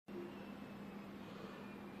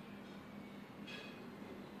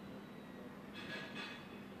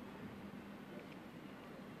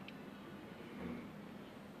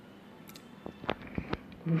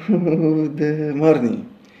Good morning.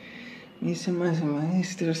 Mis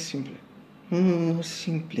maestros simple. Simple.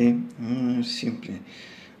 Simple. Simple.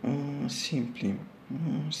 Simple.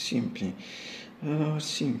 Simple.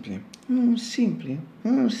 Simple. Simple.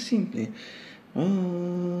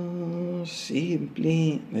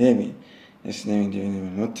 Simple. Baby. It's named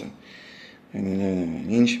not. And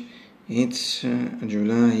Lynch. It's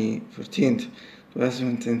July 14th,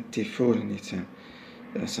 2024. And it's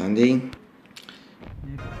Sunday.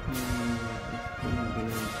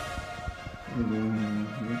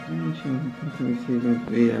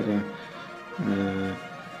 We are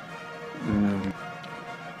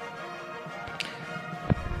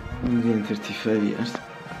 135 years.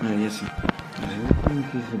 Yes. I think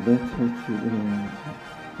it's a better to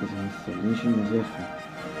is Mr. Lynch in the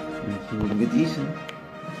and he is good.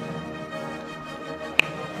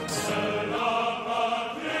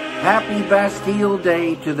 Happy Bastille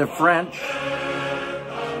Day to the French.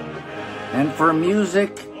 And for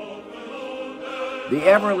music, the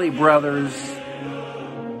Everly Brothers,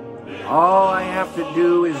 All I Have to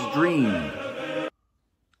Do Is Dream.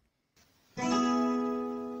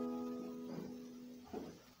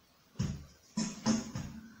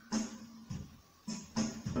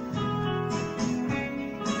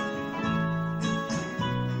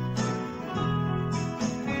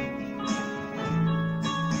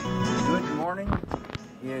 Good morning.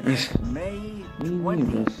 It's May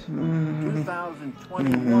 20th,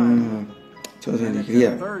 2021. Totally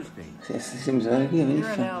clear. Seems alegria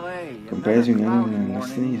benissimo. Compreso in una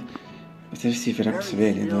straniera. Potresti fare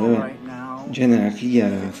sapere dove genera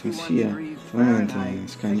clear, sia, momento,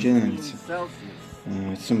 scan generalizza.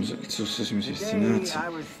 It's also some systemats.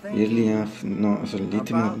 Yearly half, no, sorry,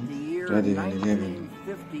 little more. Radio 11.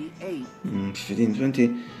 15,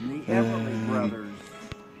 20.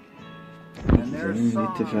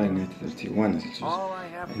 Little Fahrenheit 31 Celsius.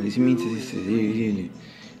 And this means this is really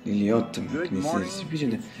hot, it's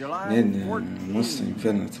difficile nostra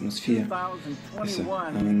inferno atmosphere.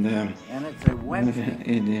 And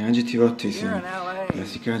the adjective hot is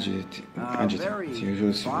classic adjective,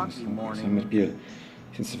 usually summer period.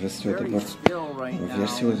 Since the festival of the birds of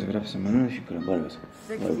diverse cose, perhaps a man of piccola bolvas.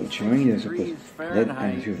 Poi continuamente su questo, dead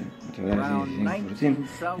and fury, routine,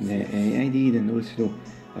 and the idea and also do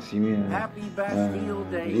a similar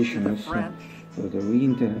position also for the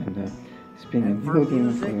winter and spring and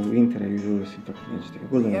autumn. For the winter, I usually see the adjective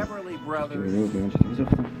golden, the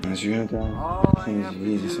adjective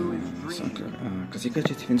soft, and classic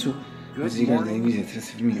adjective and so. As regards the visit,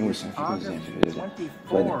 trasferirmi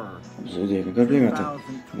ora bisogna dire che il problema è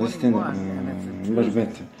understand un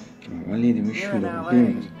barzbetta che magari di misciuto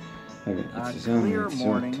prima vabbè esame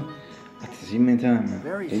sotto attesimmetana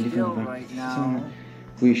e gli fanno esame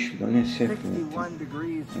qui non è sempre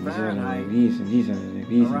la visa le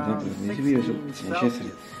esibire su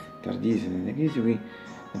necessari tardise nelle crisi qui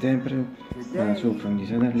a temper so from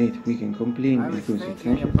this other late we can complain because it's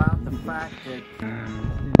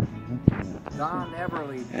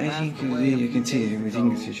I think you can see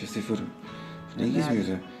everything is just a photo.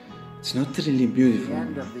 It's not really beautiful.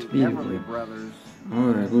 It's beautiful.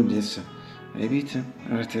 Or good, yes. I beat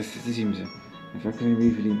our test is easy. If I can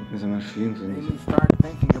be feeling as a mushroom, you start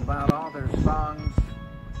thinking about all their songs,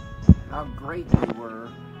 how great they were,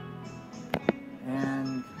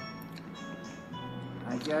 and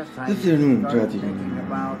I guess I started thinking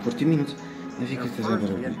about 40 minutes. I think it's a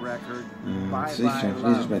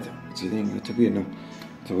better. It's a thing to be no.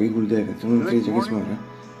 So we will do it. Don't create a small.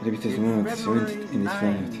 Repeat the moment, 70 in its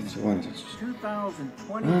final. It's 1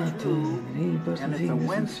 and it's a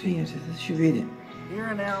Wednesday. Here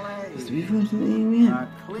in LA,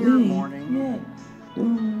 clear morning.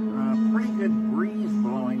 Pretty good breeze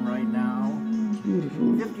blowing right now.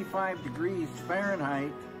 55 degrees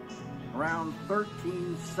Fahrenheit, around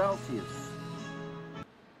 13 Celsius.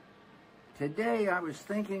 Today I was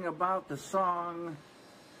thinking about the song,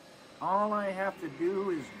 All I Have to Do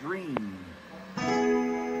Is Dream.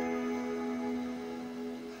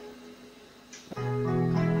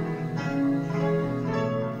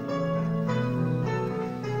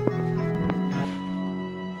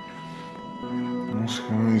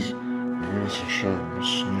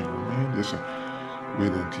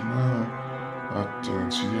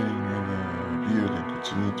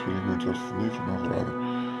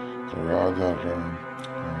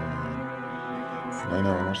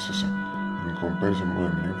 Bijna narcissen. In comparison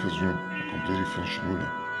with me, because you're completely finished doing it.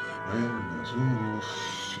 And so,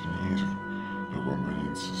 Chinese, the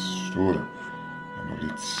convenience store, and all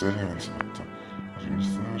its elements, but I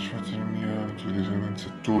understand what you're telling to these elements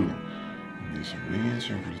at all. These ways,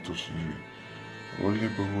 and pretty to see all the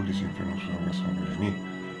bodies in front of us on me.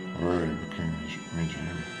 Guerra became medium,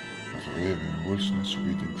 mas a Eva era Wilson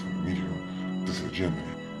subito from medium dessa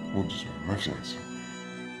genere, muitos mais senso.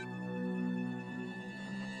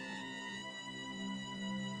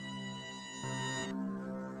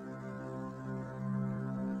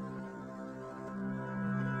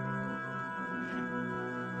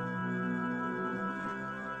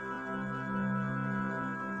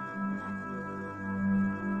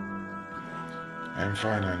 And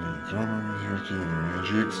finally, drama with your key,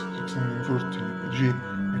 GX 640, PG,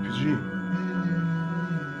 APG,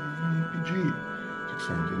 PG,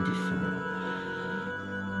 624.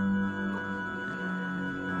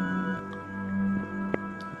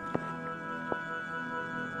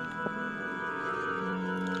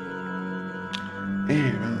 E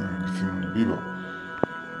questo è un mondo vivo.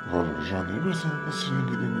 Voglio già di persone passare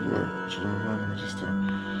di Nikolaj, sono un grande magistro.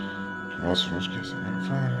 Ma sono scherzi, ma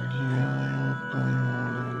finally I hope I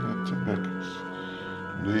backers.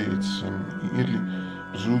 It's eerly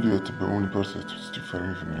bezoelde uit de bewoonde partij tot die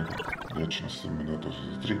farming van de record. De actions in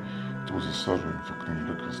 2003, it was a start when fucking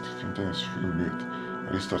records to Fintan is fully made.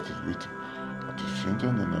 I restarted with at the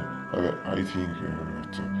Fintan and I think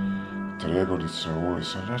the record is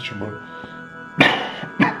always unreachable.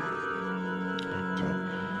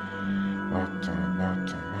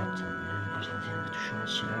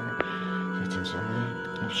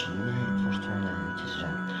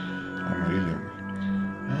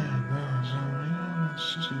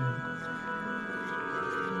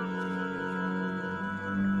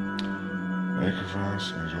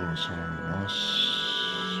 Microphones and all sound mass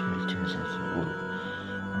melting of the world.